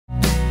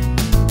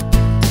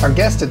Our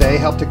guest today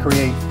helped to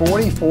create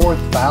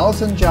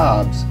 44,000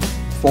 jobs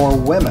for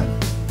women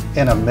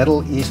in a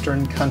Middle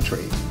Eastern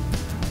country.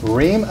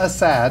 Reem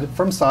Asaad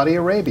from Saudi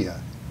Arabia.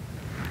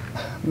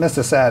 Ms.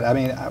 Asaad, I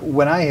mean,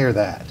 when I hear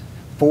that,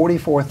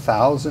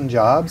 44,000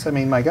 jobs, I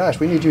mean, my gosh,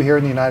 we need you here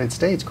in the United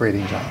States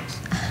creating jobs.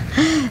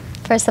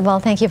 First of all,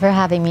 thank you for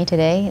having me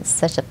today. It's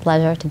such a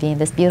pleasure to be in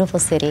this beautiful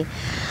city.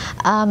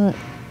 I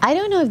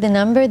don't know if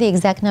the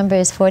exact number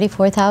is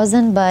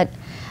 44,000, but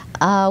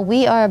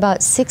we are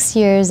about 6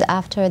 years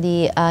after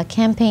the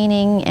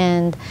campaigning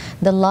and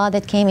the law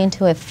that came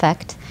into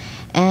effect.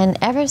 And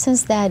ever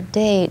since that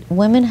date,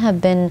 women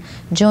have been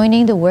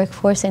joining the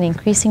workforce in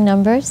increasing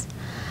numbers.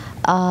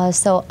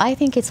 So I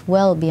think it's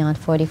well beyond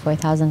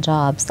 44,000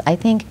 jobs. I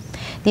think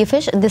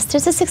the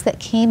statistics that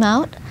came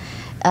out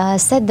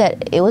said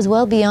that it was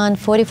well beyond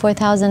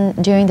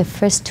 44,000 during the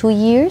first 2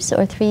 years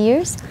or 3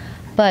 years.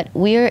 But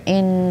we're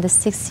in the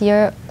sixth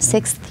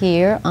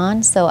year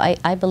on, so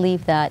I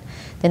believe that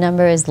the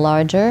number is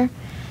larger,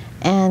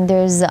 and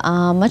there's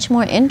much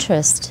more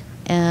interest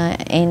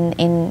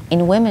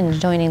in women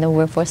joining the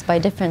workforce by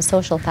different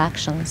social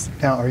factions.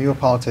 Now, are you a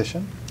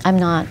politician? I'm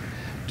not.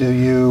 Do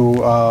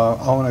you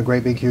own a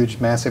great big huge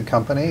massive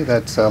company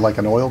that's like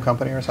an oil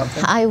company or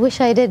something? I wish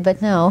I did,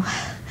 but no.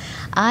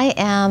 I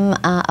am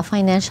a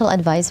financial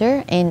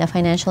advisor in a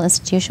financial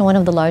institution, one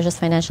of the largest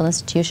financial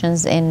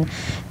institutions in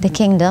the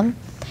kingdom.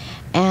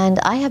 And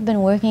I have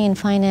been working in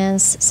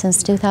finance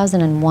since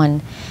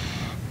 2001.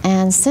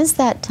 And since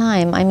that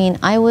time, I mean,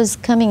 I was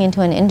coming into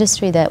an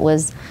industry that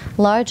was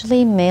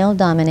largely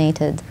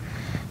male-dominated.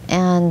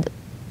 And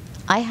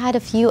I had a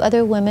few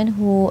other women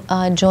who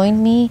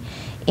joined me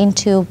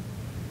into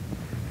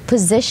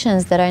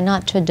positions that are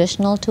not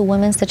traditional to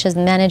women, such as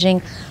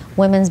managing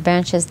women's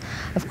branches.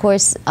 Of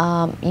course,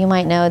 you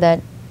might know that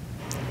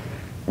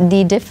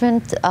the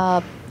different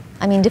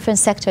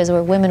sectors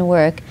where women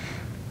work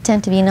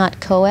tend to be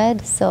not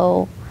co-ed,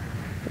 so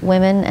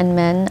women and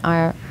men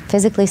are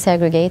physically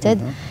segregated.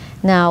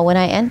 Mm-hmm. Now, when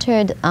I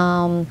entered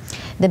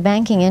the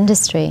banking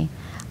industry,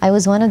 I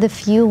was one of the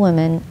few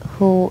women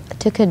who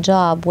took a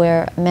job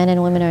where men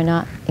and women are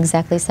not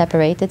exactly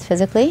separated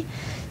physically.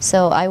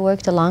 So I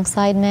worked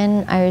alongside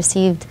men. I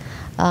received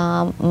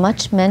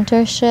much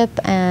mentorship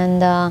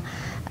and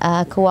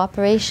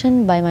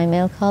cooperation by my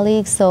male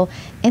colleagues. So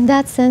in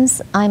that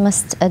sense, I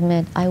must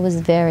admit, I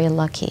was very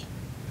lucky.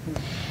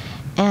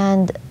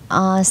 And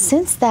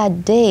since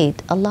that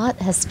date, a lot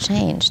has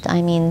changed.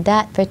 I mean,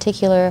 that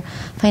particular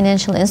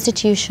financial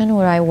institution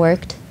where I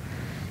worked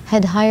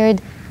had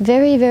hired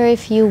very, very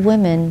few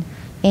women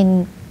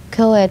in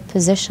co-ed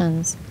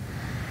positions.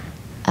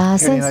 Here in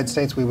the United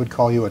States, we would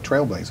call you a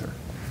trailblazer.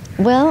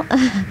 Well,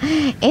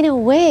 in a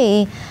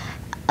way,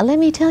 let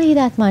me tell you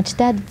that much.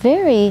 That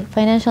very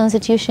financial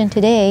institution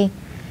today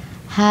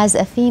has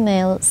a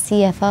female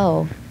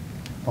CFO.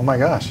 Oh my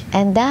gosh.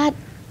 And that,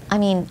 I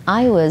mean,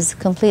 I was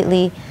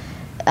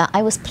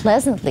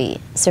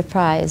pleasantly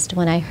surprised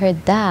when I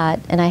heard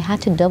that, and I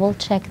had to double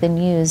check the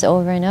news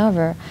over and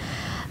over,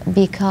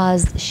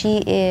 because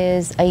she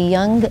is a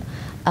young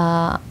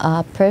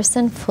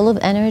person full of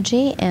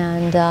energy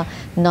and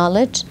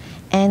knowledge,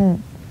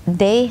 and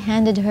they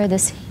handed her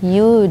this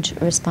huge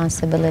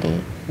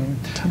responsibility.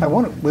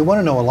 We want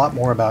to know a lot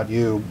more about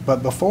you,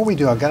 but before we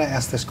do, I've got to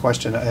ask this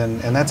question,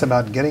 and that's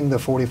about getting the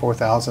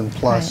 44,000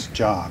 plus right.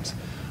 jobs.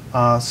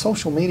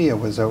 Social media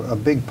was a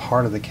big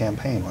part of the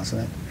campaign,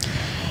 wasn't it?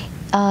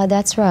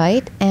 That's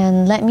right,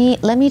 and let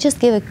me just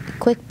give a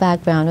quick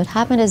background. What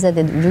happened is that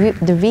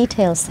the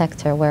retail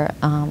sector, where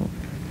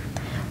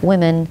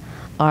women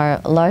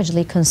are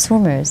largely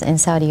consumers in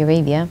Saudi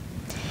Arabia,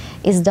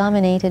 is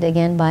dominated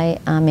again by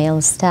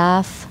male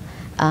staff,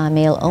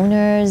 male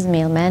owners,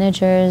 male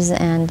managers,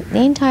 and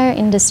the entire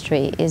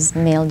industry is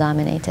male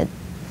dominated.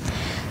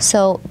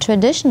 So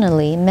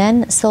traditionally,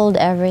 men sold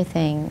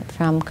everything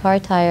from car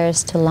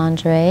tires to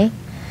lingerie.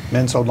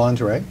 Men sold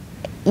lingerie?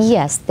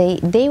 Yes,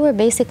 they were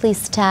basically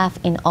staff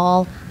in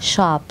all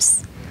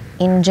shops,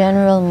 in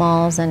general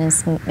malls and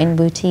in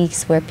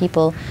boutiques where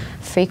people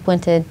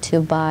frequented to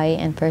buy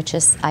and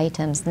purchase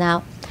items.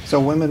 Now,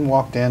 so women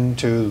walked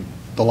into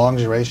the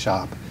lingerie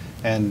shop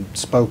and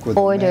spoke with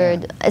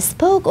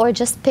spoke or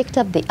just picked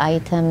up the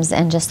items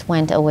and just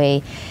went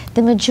away.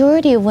 The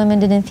majority of women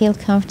didn't feel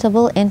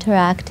comfortable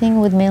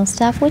interacting with male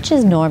staff, which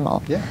is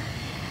normal. Yeah.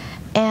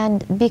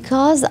 And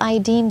because I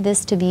deemed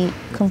this to be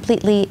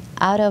completely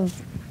out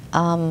of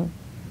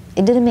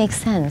it didn't make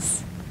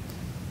sense.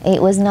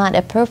 It was not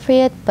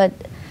appropriate, but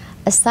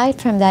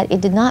aside from that, it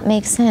did not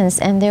make sense,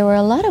 and there were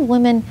a lot of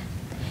women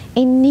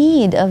in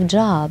need of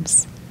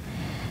jobs.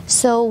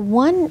 So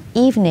one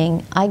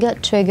evening, I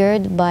got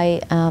triggered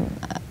by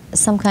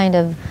some kind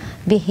of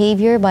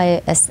behavior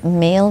by a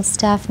male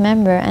staff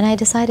member, and I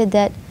decided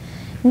that,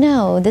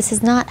 no, this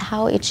is not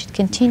how it should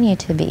continue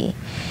to be.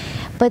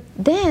 But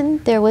then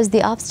there was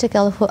the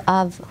obstacle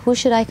of who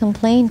should I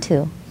complain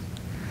to?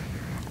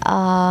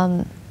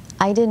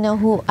 I didn't know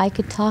who I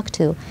could talk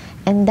to,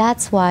 and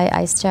that's why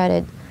I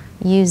started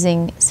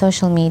using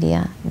social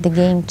media, the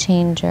game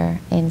changer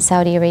in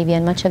Saudi Arabia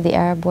and much of the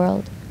Arab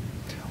world.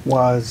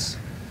 was,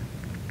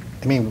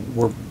 I mean,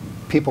 were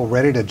people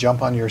ready to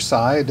jump on your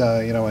side,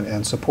 you know,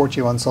 and support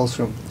you on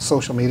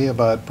social media,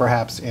 but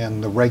perhaps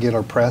in the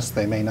regular press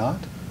they may not?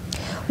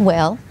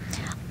 Well,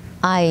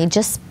 I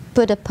just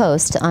put a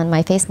post on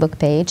my Facebook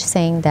page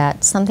saying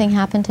that something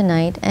happened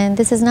tonight and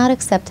this is not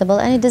acceptable,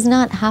 and it does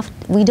not have,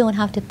 we don't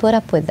have to put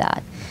up with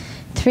that.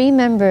 Three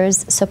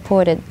members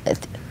supported,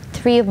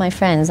 three of my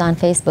friends on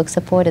Facebook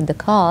supported the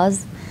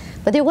cause,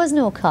 but there was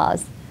no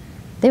cause.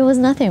 There was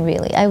nothing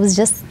really. I was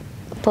just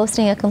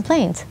posting a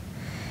complaint.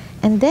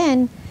 And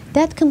then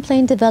that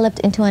complaint developed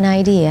into an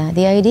idea.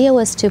 The idea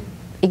was to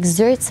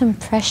exert some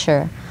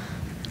pressure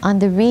on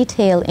the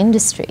retail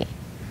industry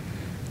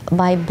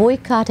by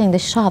boycotting the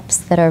shops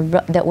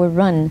that were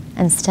run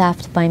and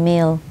staffed by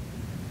male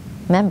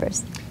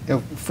members. You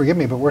know, forgive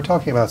me, but we're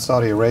talking about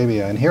Saudi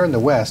Arabia, and here in the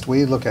West,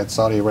 we look at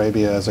Saudi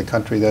Arabia as a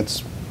country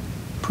that's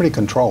pretty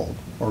controlled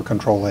or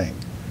controlling.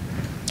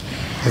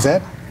 Is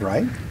that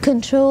right?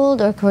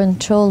 Controlled or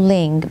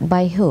controlling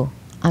by who?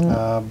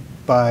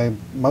 By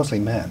mostly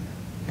men.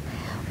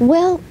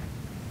 Well,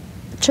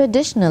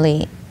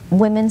 traditionally,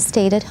 women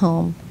stayed at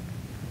home,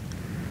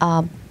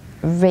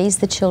 raised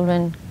the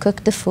children,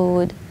 cooked the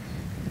food,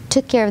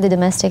 took care of the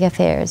domestic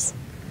affairs,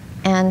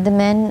 and the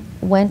men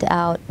went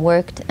out,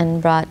 worked,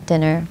 and brought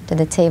dinner to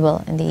the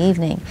table in the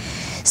evening.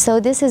 So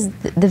this is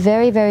the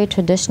very, very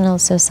traditional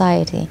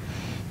society.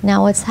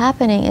 Now what's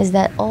happening is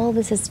that all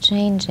this is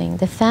changing.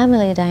 The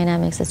family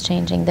dynamics is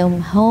changing. The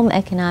home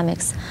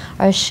economics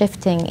are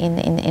shifting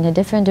in a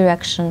different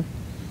direction.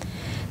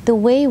 The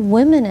way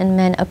women and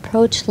men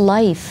approach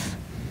life,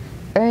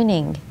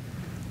 earning,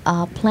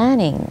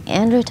 planning,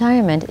 and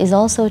retirement is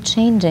also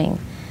changing,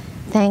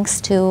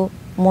 thanks to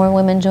more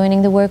women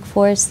joining the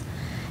workforce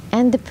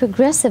and the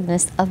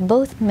progressiveness of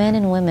both men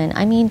and women.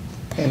 I mean,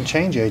 and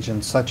change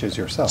agents such as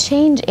yourself.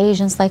 Change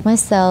agents like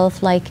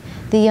myself, like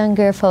the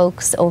younger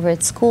folks over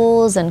at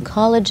schools and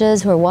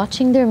colleges who are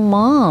watching their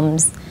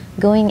moms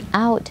going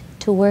out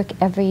to work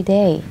every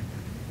day.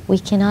 We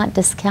cannot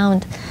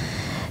discount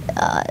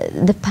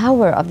the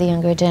power of the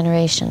younger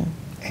generation.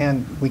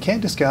 And we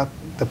can't discount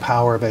the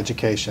power of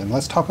education.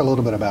 Let's talk a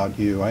little bit about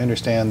you. I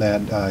understand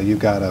that you've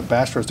got a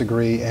bachelor's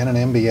degree and an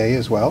MBA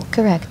as well.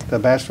 Correct. The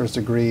bachelor's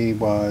degree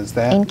was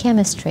that? In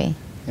chemistry.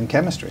 In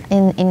chemistry?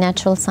 In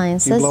natural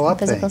sciences, you blow up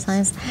physical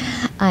things.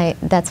 science.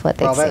 That's what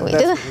they say we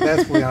do.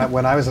 That's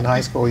when I was in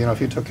high school, you know,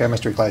 if you took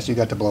chemistry class, you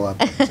got to blow up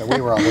things. So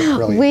we were all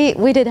really...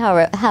 We did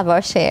have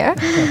our share.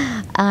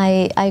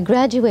 I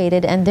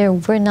graduated, and there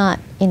were not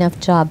enough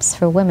jobs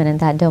for women in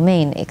that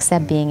domain,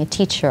 except being a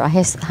teacher, a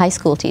high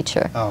school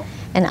teacher. Oh.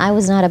 And I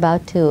was not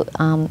about to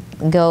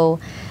go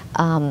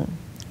and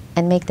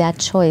make that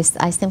choice.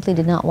 I simply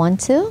did not want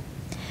to.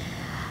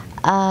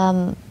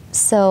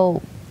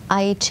 So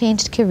I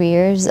changed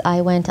careers.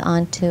 I went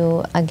on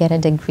to get a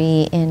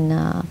degree in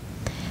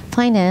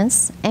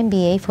finance,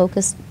 MBA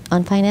focused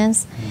on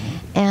finance.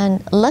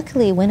 And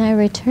luckily, when I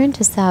returned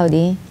to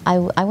Saudi, I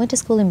went to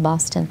school in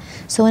Boston.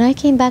 So when I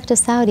came back to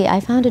Saudi, I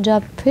found a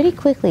job pretty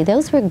quickly.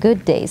 Those were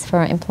good days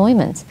for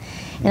employment.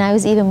 And I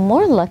was even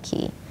more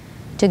lucky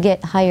to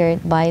get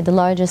hired by the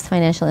largest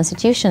financial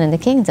institution in the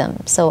kingdom.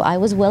 So I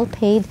was well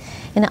paid,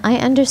 and I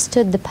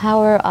understood the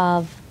power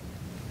of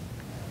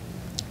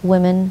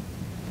women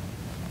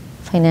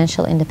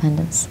financial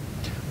independence.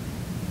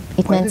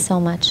 It meant so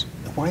much.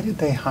 Why did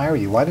they hire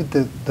you? Why did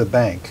the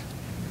bank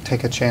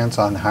take a chance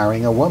on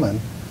hiring a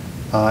woman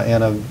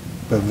in a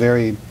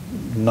very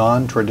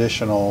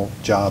non-traditional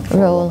job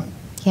for a woman?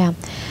 Yeah.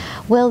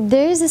 Well,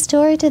 there is a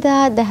story to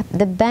that.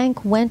 The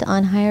bank went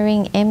on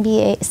hiring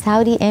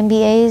Saudi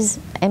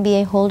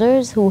MBA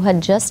holders who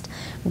had just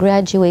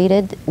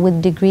graduated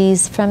with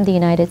degrees from the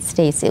United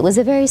States. It was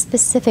a very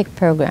specific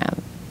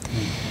program.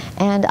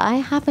 And I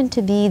happened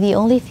to be the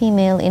only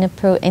female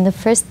in the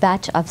first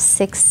batch of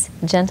 6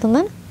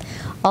 gentlemen,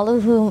 all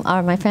of whom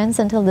are my friends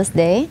until this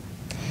day.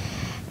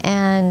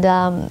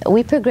 And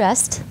we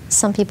progressed.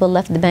 Some people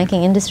left the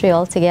banking industry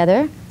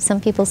altogether. Some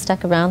people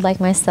stuck around like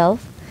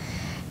myself.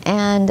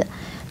 And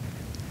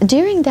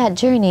during that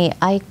journey,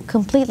 I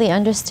completely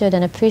understood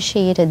and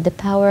appreciated the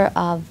power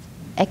of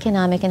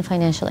economic and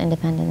financial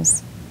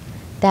independence.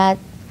 That,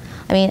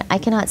 I mean, I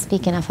cannot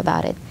speak enough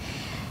about it.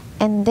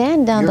 And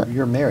then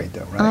you're married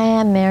though, right? I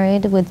am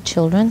married with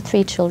children,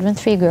 3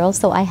 girls,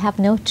 so I have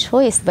no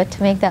choice but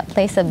to make that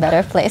place a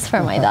better place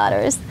for my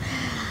daughters.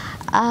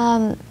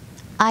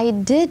 I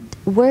did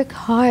work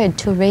hard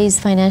to raise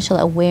financial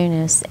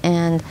awareness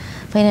and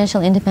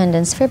financial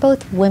independence for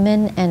both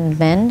women and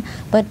men,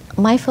 but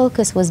my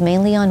focus was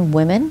mainly on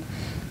women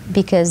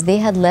because they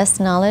had less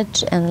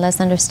knowledge and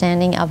less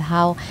understanding of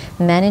how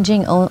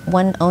managing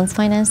one's own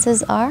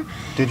finances are.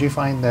 Did you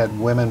find that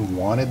women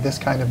wanted this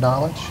kind of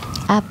knowledge?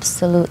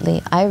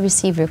 Absolutely. I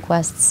receive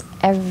requests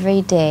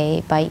every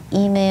day by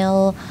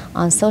email,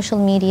 on social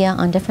media,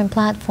 on different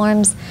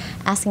platforms,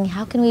 asking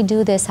how can we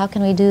do this, how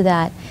can we do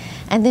that?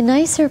 And the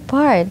nicer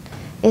part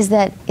is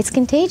that it's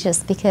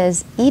contagious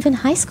because even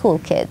high school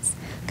kids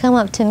come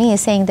up to me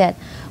saying that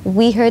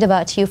we heard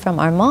about you from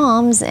our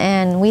moms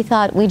and we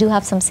thought we do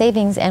have some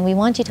savings and we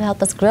want you to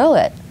help us grow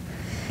it.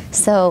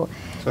 So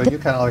So are you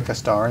kind of like a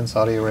star in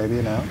Saudi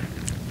Arabia now?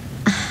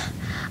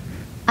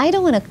 I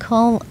don't want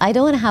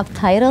to have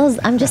titles.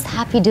 I'm just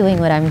happy doing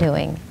what I'm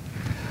doing.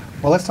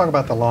 Well, let's talk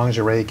about the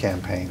lingerie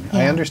campaign.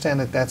 I Yeah. understand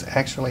that that's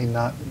actually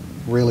not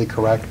really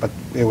correct, but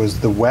it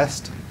was the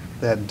West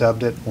that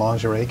dubbed it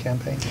lingerie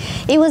campaign?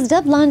 It was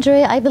dubbed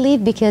lingerie, I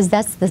believe, because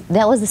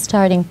that was the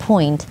starting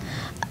point.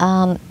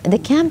 The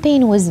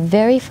campaign was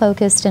very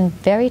focused and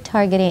very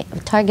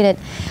targeted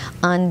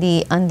on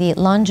the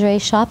lingerie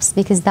shops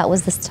because that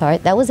was the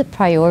start. That was a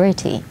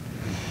priority.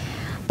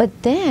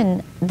 But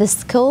then the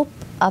scope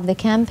of the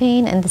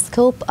campaign and the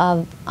scope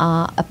of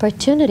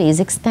opportunities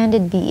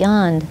expanded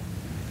beyond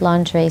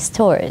lingerie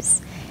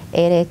stores.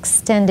 It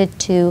extended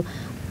to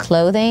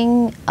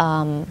clothing,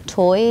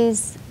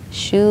 toys,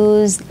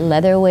 shoes,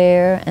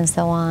 leatherware, and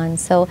so on.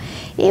 So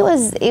it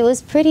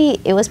was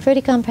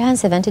pretty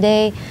comprehensive. And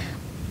today,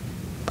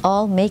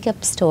 all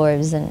makeup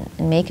stores and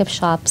makeup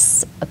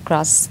shops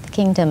across the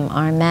kingdom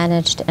are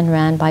managed and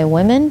ran by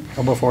women.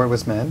 Oh, before it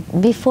was men?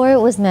 Before it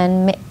was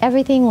men,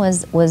 everything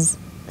was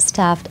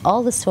staffed.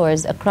 All the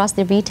stores across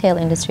the retail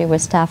industry were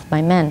staffed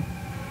by men.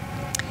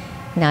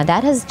 Now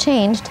that has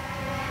changed,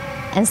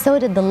 and so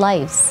did the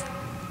lives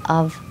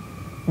of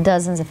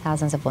dozens of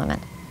thousands of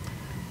women.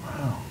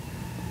 Wow.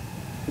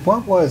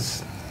 What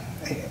was,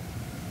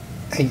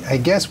 I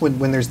guess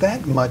when there's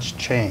that much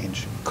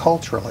change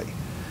culturally,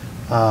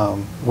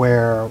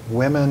 where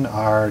women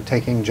are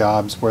taking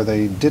jobs where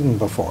they didn't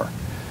before,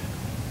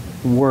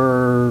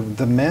 were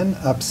the men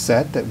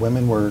upset that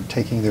women were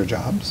taking their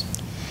jobs?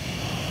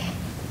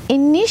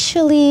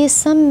 Initially,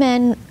 some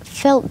men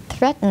felt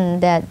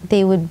threatened that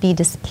they would be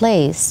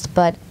displaced,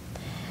 but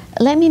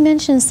let me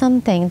mention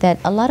something that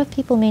a lot of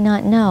people may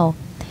not know.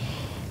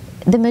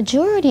 The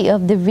majority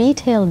of the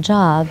retail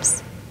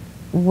jobs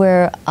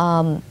were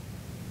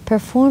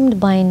performed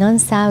by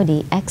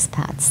non-Saudi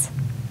expats.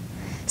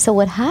 So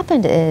what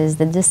happened is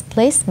the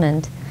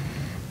displacement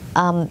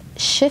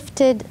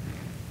shifted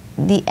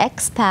the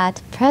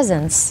expat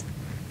presence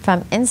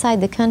from inside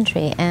the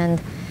country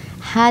and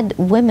had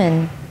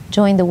women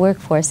join the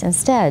workforce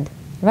instead,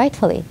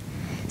 rightfully.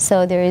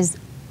 So there is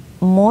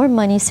more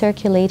money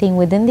circulating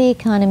within the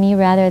economy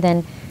rather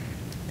than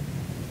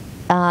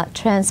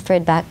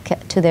transferred back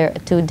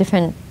to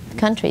different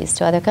countries,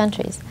 to other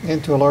countries.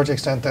 And to a large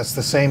extent, that's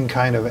the same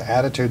kind of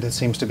attitude that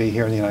seems to be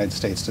here in the United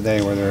States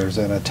today, where there's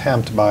an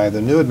attempt by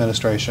the new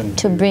administration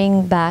to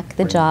bring back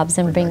the jobs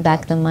and bring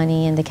back the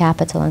money and the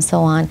capital and so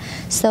on.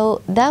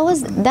 So that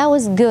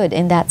was good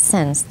in that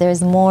sense.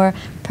 There's more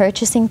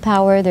purchasing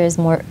power, there's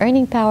more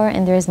earning power,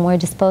 and there's more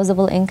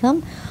disposable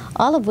income,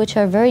 all of which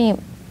are very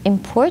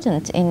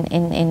important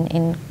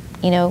in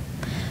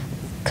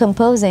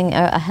composing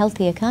a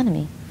healthy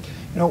economy.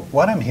 You know,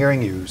 what I'm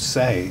hearing you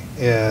say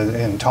is,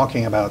 in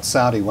talking about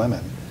Saudi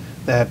women,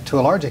 that to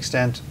a large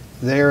extent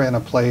they're in a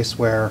place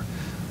where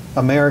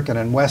American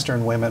and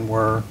Western women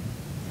were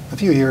a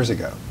few years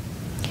ago.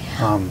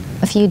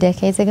 A few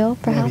decades ago,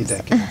 perhaps?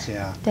 Maybe decades,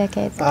 yeah.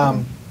 Decades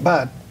ago.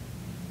 But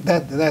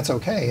that's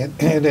okay.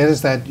 It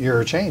is that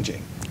you're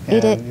changing.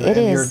 It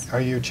is. Are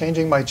you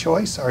changing by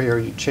choice, or are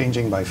you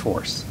changing by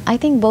force? I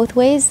think both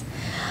ways.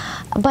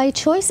 By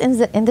choice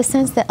in the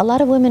sense that a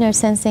lot of women are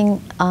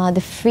sensing the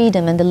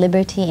freedom and the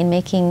liberty in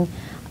making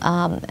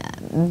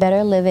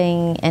better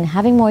living and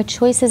having more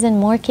choices and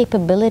more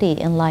capability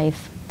in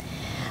life.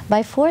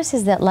 By force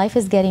is that life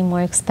is getting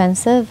more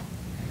expensive,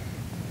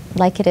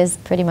 like it is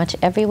pretty much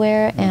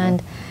everywhere,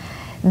 and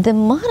the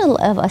model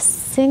of a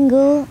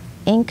single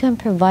income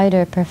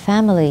provider per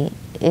family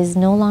is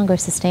no longer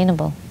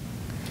sustainable.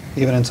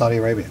 Even in Saudi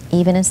Arabia?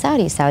 Even in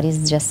Saudi. Saudi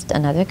is just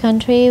another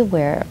country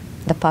where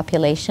the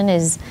population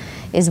is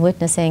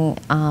witnessing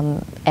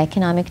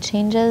economic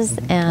changes.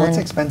 And what's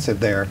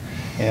expensive there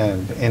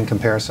in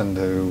comparison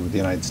to the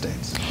United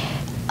States?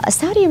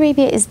 Saudi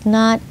Arabia is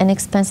not an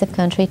expensive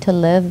country to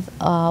live.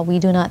 We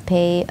do not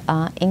pay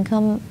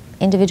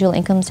individual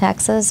income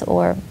taxes,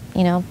 or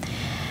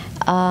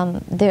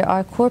there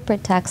are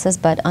corporate taxes,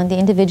 but on the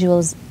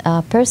individual's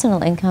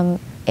personal income,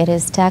 it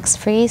is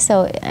tax-free.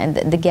 So, and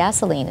the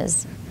gasoline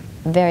is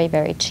very,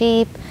 very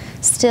cheap.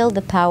 Still,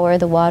 the power,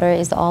 the water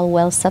is all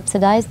well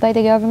subsidized by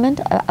the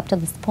government up to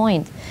this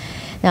point.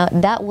 Now,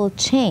 that will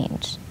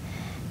change.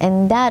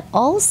 And that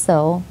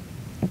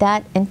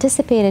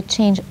anticipated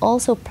change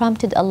also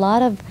prompted a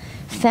lot of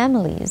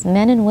families,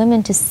 men and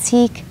women, to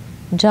seek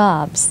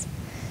jobs.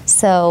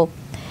 So,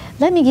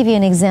 let me give you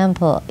an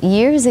example.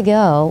 Years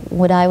ago,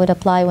 when I would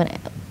apply,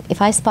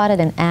 if I spotted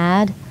an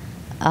ad,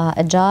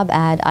 a job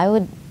ad, I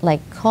would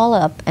call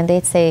up and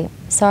they'd say,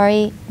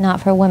 "Sorry,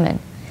 not for women."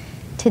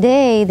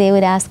 Today, they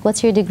would ask,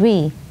 "What's your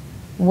degree?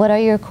 What are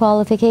your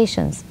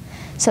qualifications?"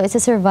 So it's a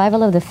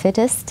survival of the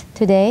fittest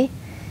today.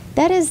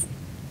 That is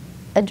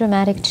a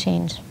dramatic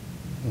change.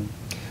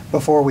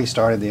 Before we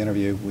started the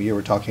interview, you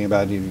were talking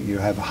about you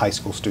have high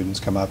school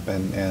students come up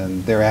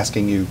and they're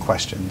asking you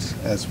questions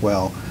as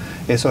well.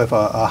 And so if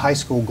a high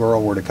school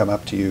girl were to come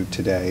up to you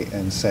today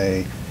and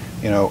say,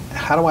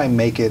 how do I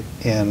make it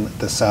in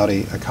the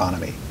Saudi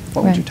economy?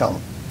 What would you tell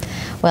them?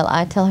 Well,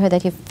 I tell her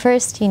that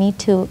first you need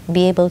to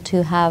be able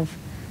to have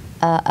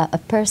a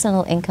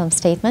personal income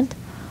statement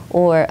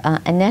or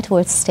a net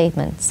worth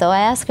statement. So I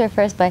ask her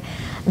first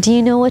do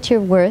you know what you're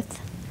worth?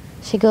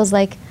 She goes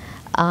like,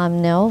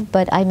 no,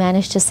 but I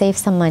managed to save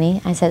some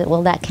money. I said,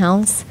 well, that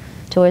counts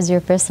towards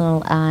your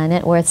personal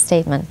net worth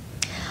statement.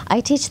 I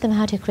teach them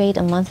how to create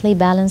a monthly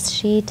balance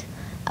sheet,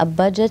 a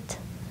budget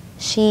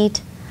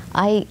sheet.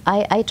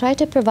 I try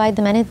to provide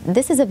them, and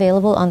this is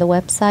available on the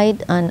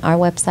website, on our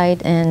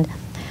website, and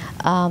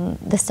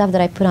the stuff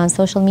that I put on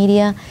social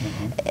media,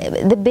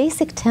 the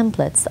basic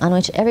templates on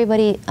which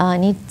everybody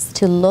needs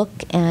to look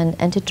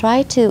and to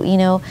try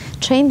to,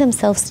 train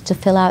themselves to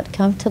fill out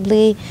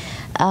comfortably.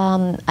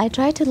 I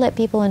try to let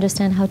people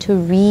understand how to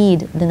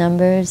read the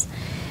numbers,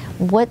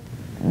 what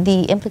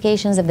the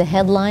implications of the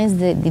headlines,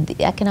 the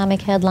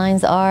economic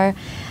headlines are,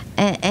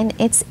 and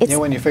it's. Yeah,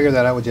 when you figure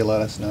that out, would you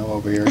let us know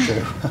over here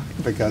too?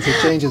 Because it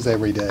changes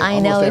every day. I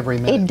know every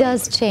minute. It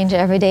does change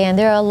every day, and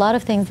there are a lot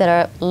of things that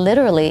are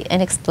literally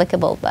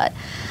inexplicable. But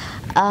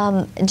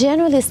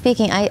generally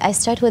speaking, I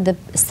start with the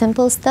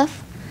simple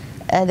stuff,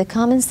 the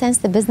common sense,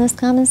 the business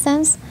common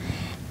sense,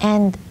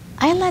 and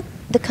I let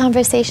the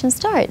conversation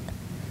start.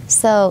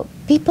 So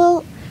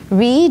people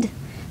read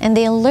and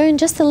they learn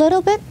just a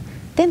little bit,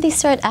 then they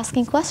start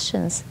asking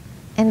questions,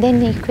 and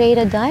then you create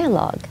a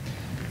dialogue.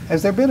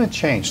 Has there been a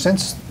change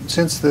since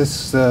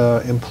this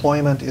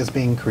employment is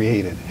being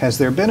created? Has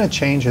there been a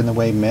change in the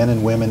way men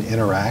and women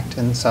interact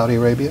in Saudi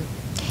Arabia?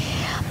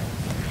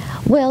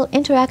 Well,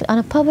 interact on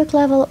a public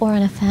level or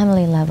on a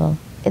family level.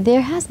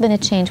 There has been a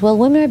change. Well,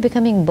 women are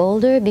becoming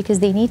bolder because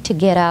they need to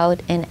get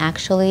out and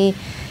actually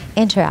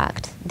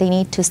interact. They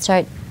need to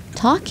start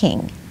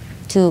talking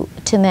to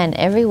men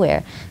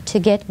everywhere, to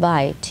get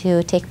by,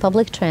 to take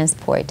public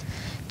transport,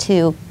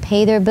 to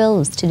pay their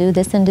bills, to do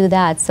this and do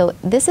that. So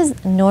this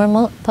is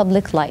normal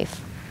public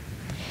life.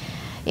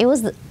 It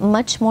was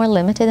much more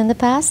limited in the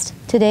past.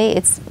 Today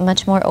it's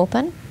much more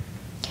open.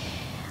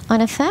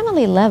 On a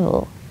family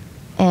level,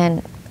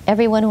 and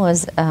everyone who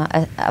was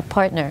a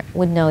partner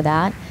would know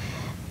that,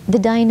 the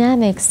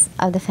dynamics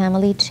of the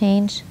family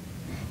change.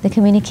 The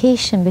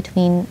communication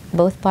between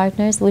both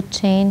partners would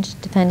change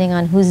depending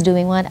on who's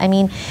doing what. I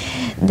mean,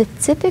 the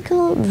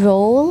typical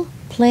role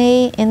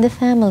play in the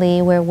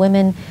family where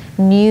women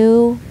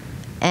knew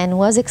and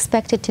was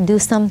expected to do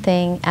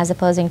something as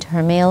opposing to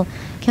her male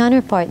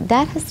counterpart,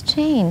 that has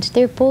changed.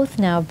 They're both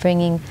now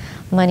bringing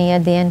money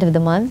at the end of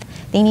the month.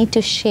 They need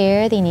to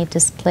share, they need to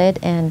split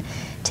and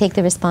take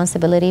the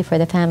responsibility for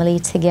the family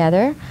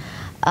together.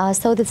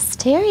 So the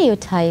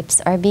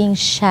stereotypes are being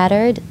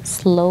shattered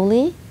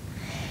slowly,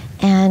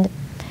 and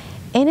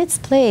in its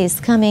place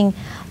coming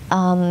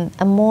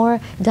a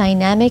more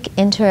dynamic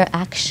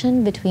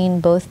interaction between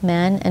both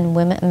men and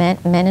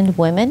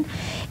women.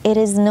 It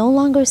is no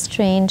longer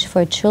strange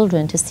for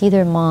children to see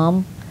their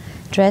mom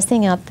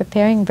dressing up,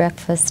 preparing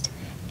breakfast,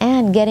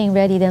 and getting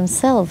ready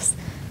themselves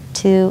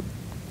to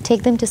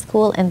take them to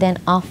school and then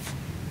off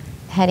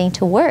heading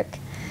to work.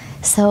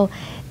 So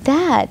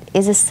that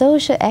is a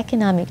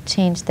socio-economic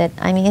change that,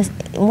 I mean, is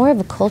more of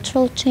a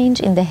cultural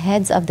change in the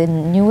heads of the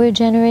newer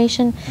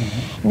generation.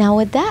 Now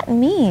what that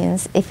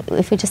means,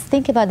 if we just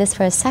think about this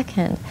for a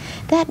second,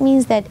 that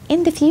means that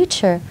in the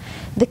future,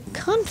 the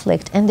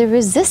conflict and the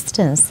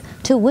resistance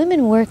to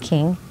women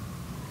working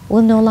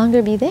will no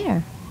longer be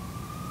there,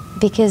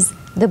 because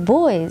the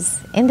boys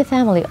in the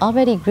family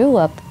already grew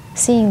up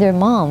seeing their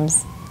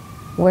moms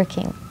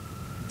working.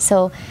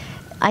 So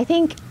I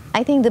think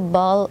the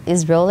ball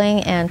is rolling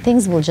and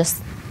things will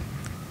just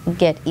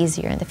get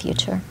easier in the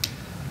future.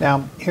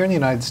 Now, here in the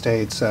United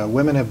States,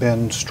 women have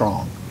been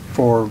strong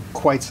for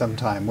quite some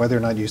time, whether or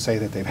not you say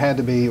that they've had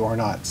to be or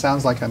not.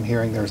 Sounds like I'm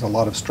hearing there's a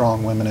lot of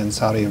strong women in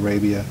Saudi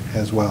Arabia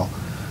as well.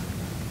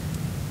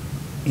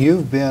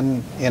 You've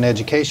been in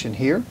education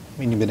here. I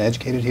mean, you've been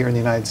educated here in the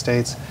United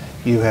States.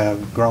 You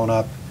have grown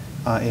up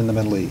in the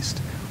Middle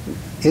East.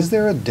 Is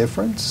there a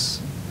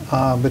difference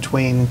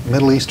between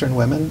Middle Eastern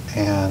women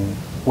and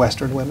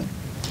Western women?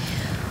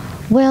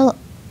 Well,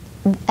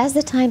 as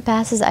the time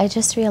passes, I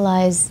just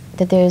realize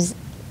that there's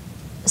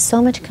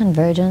so much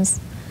convergence.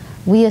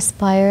 We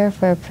aspire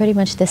for pretty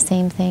much the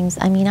same things.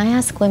 I mean, I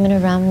ask women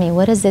around me,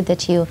 what is it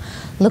that you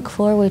look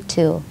forward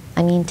to?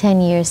 I mean, 10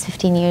 years,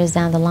 15 years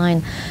down the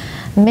line.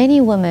 Many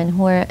women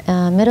who are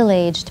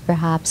middle-aged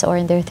perhaps or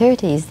in their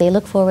 30s, they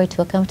look forward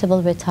to a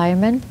comfortable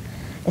retirement,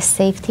 a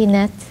safety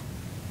net.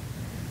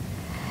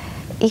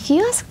 If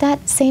you ask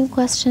that same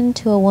question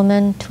to a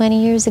woman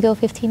 20 years ago,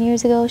 15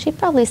 years ago, she'd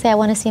probably say, I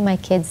want to see my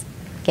kids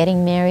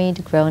getting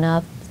married, grown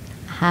up,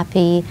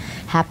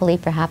 happily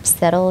perhaps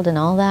settled and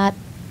all that.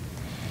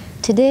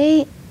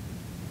 Today,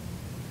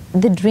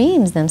 the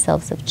dreams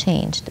themselves have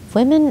changed.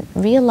 Women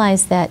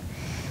realize that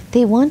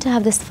they want to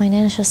have this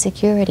financial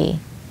security.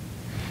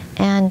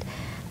 And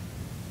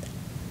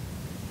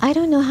I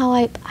don't know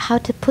how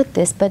to put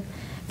this, but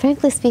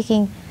frankly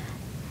speaking,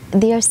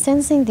 they are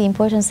sensing the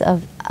importance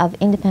of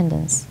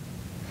independence.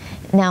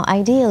 Now,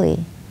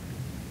 ideally,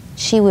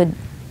 she would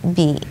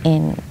be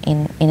in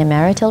a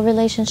marital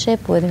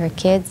relationship with her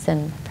kids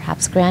and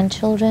perhaps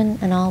grandchildren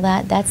and all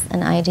that. That's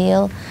an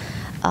ideal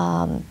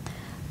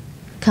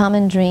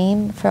common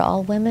dream for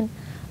all women.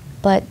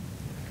 But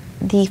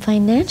the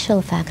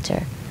financial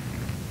factor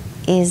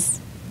is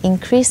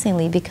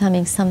increasingly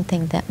becoming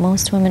something that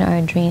most women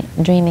are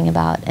dreaming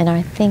about and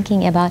are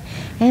thinking about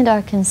and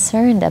are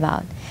concerned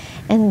about,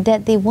 and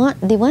that they want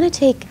to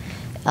take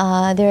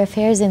their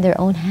affairs in their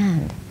own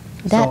hand.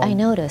 That So I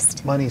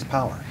noticed. Money's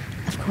power.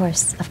 Of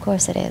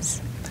course it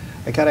is.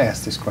 I got to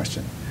ask this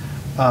question.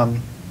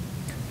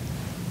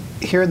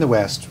 Here in the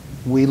West,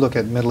 we look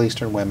at Middle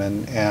Eastern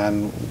women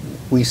and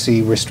we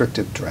see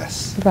restrictive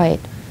dress.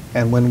 Right.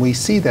 And when we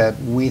see that,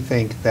 we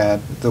think that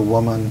the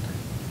woman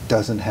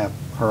doesn't have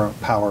her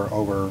power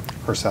over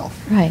herself.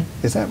 Right.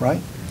 Is that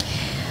right?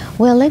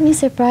 Well, let me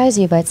surprise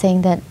you by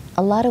saying that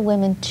a lot of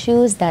women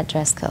choose that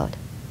dress code.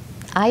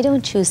 I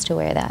don't choose to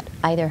wear that,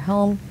 either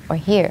home or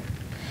here.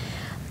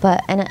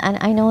 But, and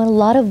I know a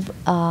lot of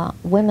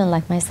women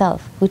like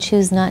myself who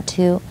choose not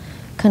to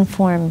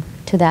conform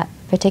to that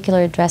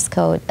particular dress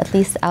code, at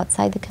least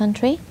outside the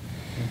country.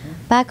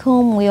 Mm-hmm. Back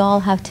home, we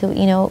all have to,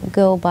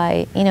 go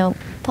by,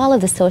 follow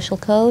the social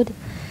code.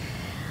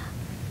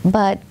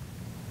 But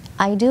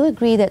I do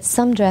agree that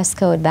some dress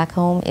code back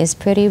home is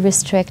pretty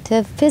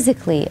restrictive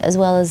physically as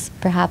well as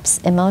perhaps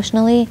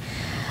emotionally.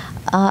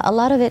 A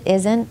lot of it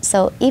isn't,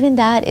 so even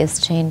that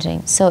is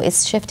changing. So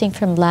it's shifting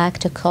from black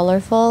to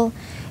colorful.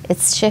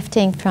 It's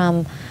shifting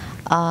from,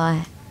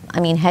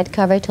 head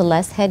cover to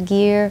less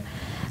headgear.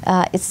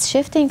 It's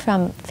shifting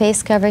from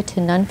face cover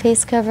to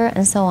non-face cover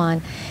and so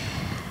on.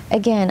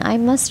 Again, I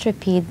must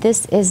repeat,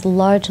 this is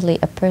largely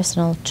a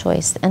personal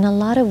choice, and a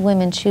lot of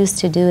women choose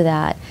to do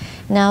that.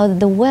 Now,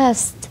 the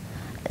West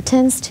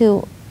tends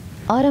to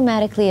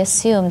automatically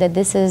assume that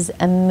this is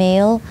a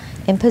male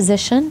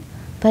imposition,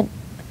 but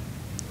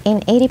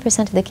in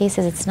 80% of the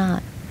cases, it's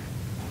not.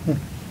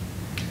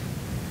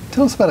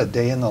 Tell us about a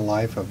day in the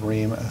life of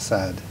Reem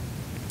Asaad.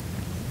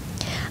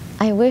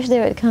 I wish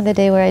there would come the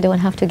day where I don't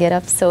have to get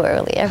up so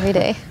early every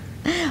day.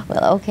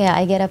 Well, okay,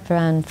 I get up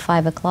around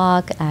 5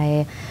 o'clock.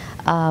 I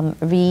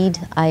read.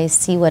 I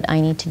see what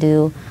I need to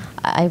do.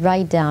 I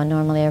write down.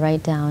 Normally, I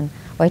write down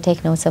or I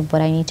take notes of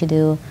what I need to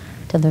do.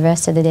 Till the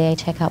rest of the day, I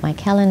check out my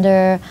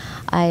calendar.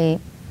 I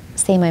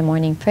say my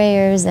morning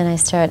prayers, and I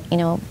start,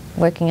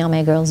 working on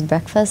my girls'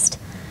 breakfast,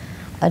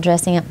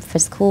 dressing them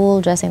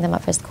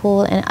up for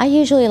school. And I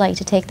usually like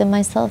to take them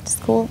myself to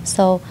school.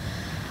 So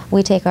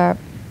we take our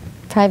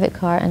private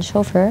car and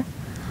chauffeur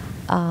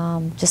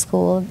to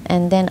school,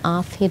 and then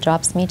off he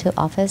drops me to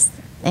office.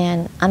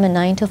 And I'm a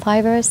 9 to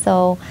 5er,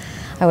 so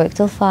I work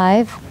till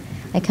 5.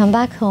 I come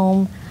back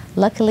home.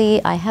 Luckily,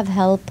 I have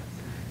help,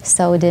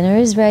 so dinner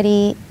is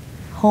ready,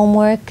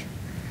 homework,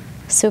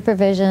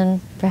 supervision,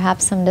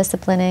 perhaps some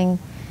disciplining,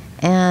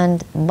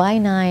 and by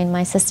 9,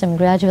 my system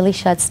gradually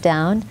shuts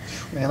down.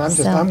 Man,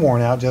 I'm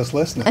worn out just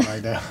listening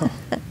right now.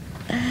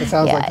 It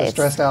sounds Yeah, like the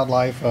stressed out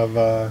life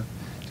of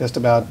just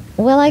about.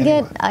 Well, I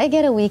anyone.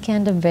 get a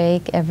weekend of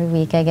break every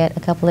week. I get a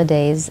couple of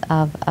days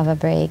of a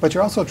break. But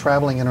you're also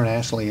traveling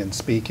internationally and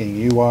speaking.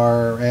 You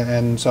are,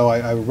 and so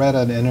I read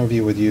an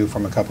interview with you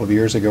from a couple of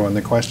years ago, and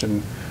the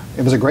question,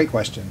 it was a great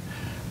question.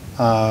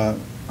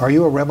 Are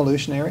you a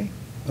revolutionary,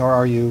 or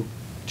are you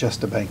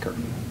just a banker?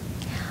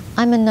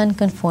 I'm a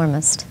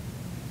nonconformist.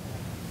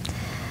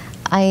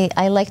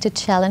 I like to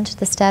challenge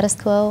the status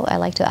quo. I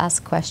like to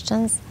ask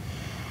questions.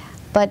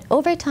 But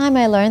over time,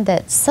 I learned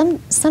that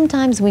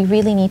sometimes we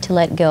really need to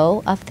let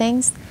go of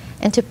things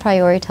and to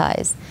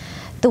prioritize.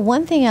 The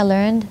one thing I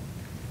learned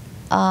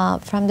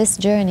from this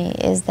journey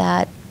is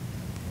that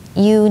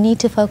you need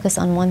to focus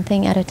on one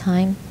thing at a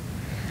time.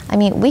 I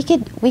mean, we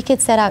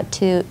could set out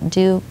to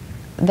do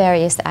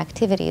various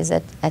activities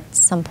at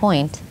some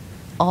point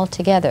all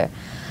together.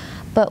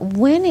 But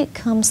when it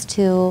comes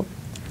to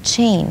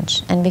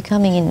change and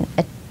becoming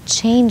a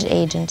change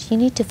agent, you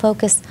need to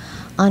focus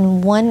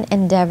on one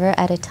endeavor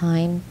at a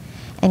time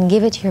and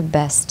give it your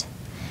best.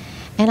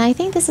 And I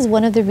think this is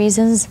one of the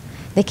reasons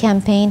the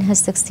campaign has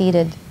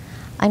succeeded.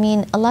 I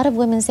mean, a lot of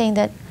women saying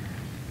that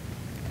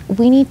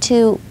we need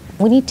to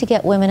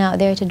get women out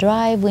there to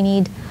drive, we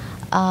need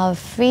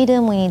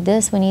freedom, we need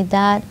this, we need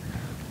that.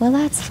 Well,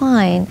 that's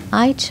fine.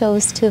 I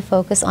chose to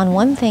focus on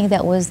one thing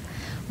that was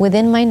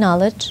within my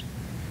knowledge,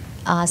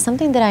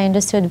 something that I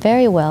understood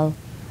very well: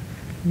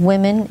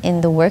 women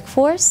in the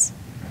workforce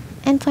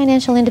and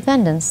financial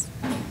independence.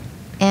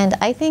 And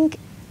I think,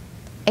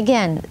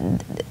 again,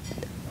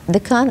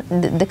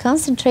 the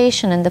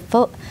concentration and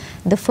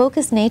the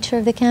focused nature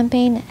of the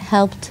campaign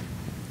helped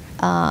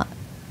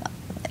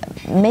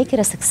make it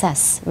a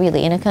success,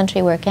 really, in a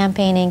country where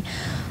campaigning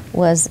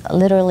was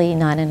literally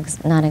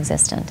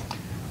non-existent.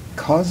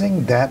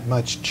 Causing that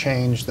much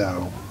change,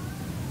 though,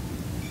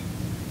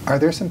 are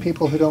there some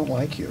people who don't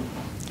like you?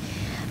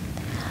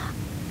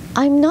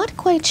 I'm not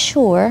quite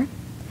sure,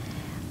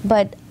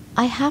 but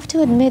I have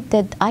to admit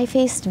that I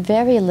faced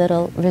very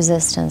little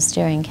resistance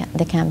during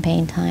the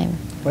campaign time.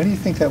 Why do you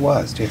think that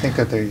was? Do you think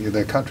that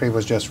the country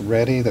was just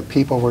ready, the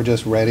people were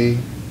just ready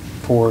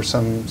for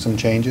some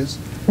changes?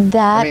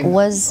 That I mean,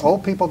 was,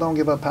 old people don't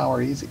give up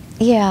power easy.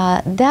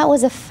 yeah, that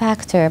was a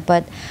factor,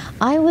 but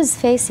I was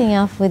facing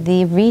off with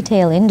the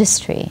retail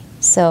industry.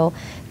 So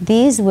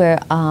these were,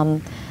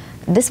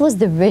 this was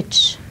the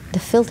rich, the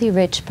filthy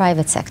rich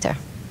private sector.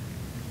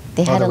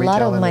 They had the a lot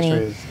retail of money.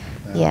 industry is-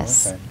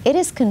 Yes. okay. It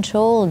is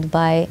controlled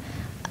by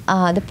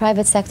the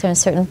private sector and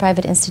certain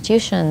private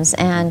institutions,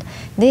 and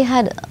they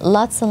had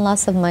lots and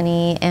lots of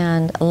money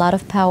and a lot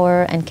of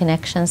power and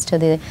connections to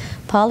the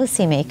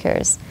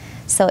policymakers.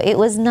 So it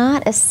was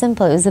not as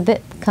simple, it was a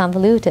bit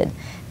convoluted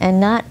and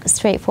not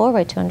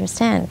straightforward to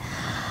understand.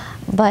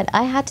 But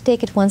I had to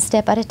take it one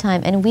step at a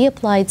time, and we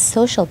applied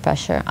social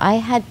pressure. I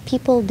had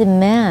people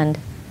demand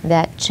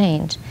that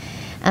change.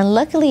 And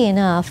luckily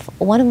enough,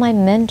 one of my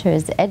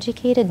mentors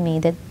educated me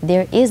that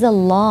there is a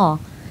law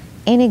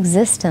in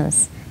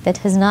existence that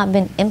has not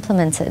been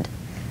implemented,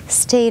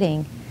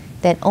 stating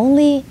that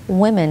only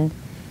women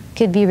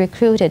could be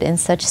recruited in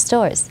such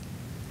stores.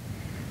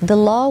 The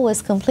law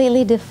was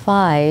completely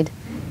defied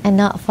and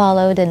not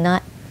followed and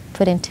not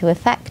put into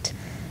effect,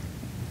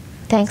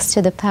 thanks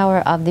to the power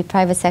of the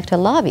private sector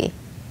lobby.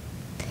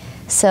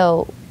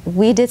 So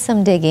we did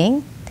some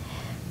digging,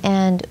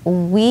 and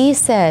we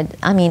said,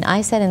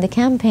 I said in the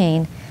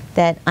campaign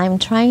that I'm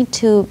trying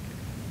to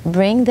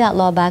bring that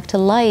law back to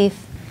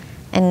life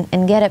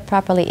and get it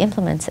properly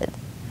implemented.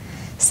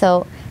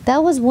 So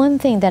that was one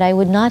thing that I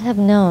would not have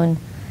known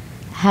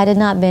had it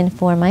not been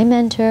for my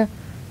mentor,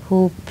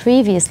 who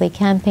previously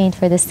campaigned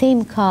for the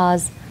same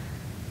cause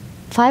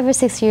 5 or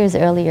 6 years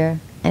earlier,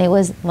 and it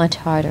was much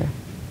harder.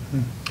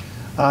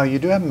 You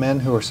do have men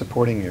who are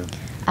supporting you.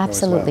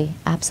 Absolutely, as well.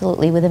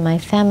 absolutely. Within my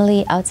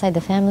family, outside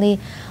the family,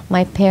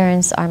 my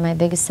parents are my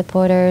biggest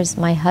supporters.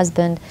 My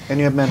husband And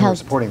you have men who are helped,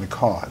 supporting the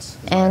cause.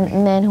 is what I and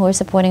mean. men who are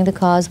supporting the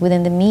cause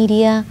within the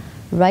media,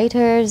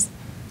 writers,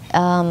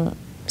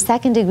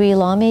 second-degree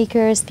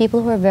lawmakers,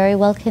 people who are very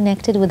well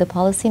connected with the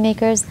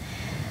policymakers.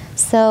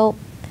 So,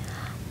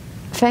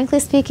 frankly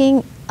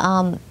speaking,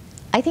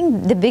 I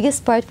think the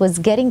biggest part was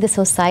getting the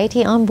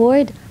society on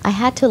board. I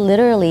had to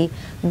literally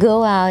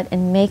go out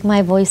and make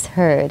my voice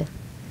heard.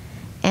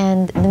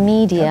 And the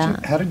media...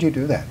 How did you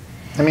do that?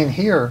 I mean,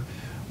 here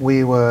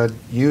we would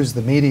use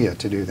the media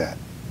to do that.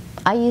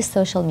 I use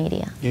social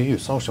media. You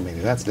use social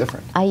media. That's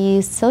different. I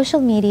used social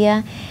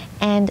media,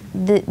 and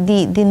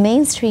the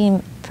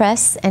mainstream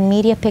press and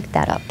media picked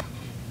that up.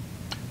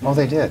 Oh,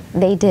 they did.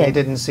 They did. They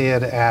didn't see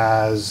it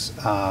as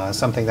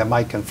something that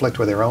might conflict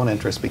with their own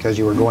interests because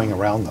you were going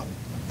around them.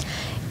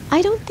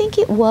 I don't think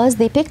it was.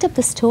 They picked up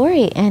the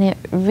story, and it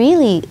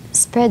really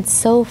spread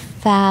so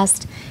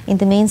fast in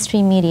the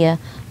mainstream media,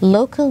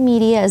 local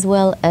media as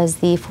well as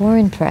the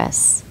foreign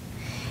press.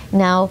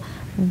 Now,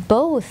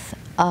 both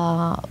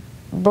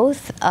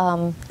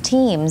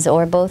teams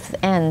or both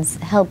ends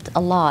helped a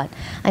lot.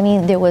 I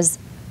mean, there was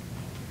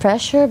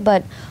pressure,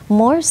 but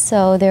more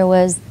so there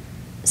was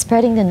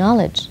spreading the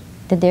knowledge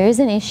that there is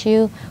an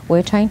issue,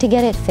 we're trying to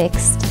get it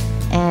fixed,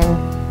 and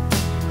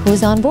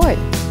who's on board.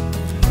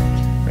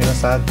 Reem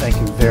Asaad, thank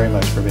you very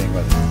much for being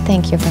with us.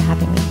 Thank you for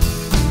having me.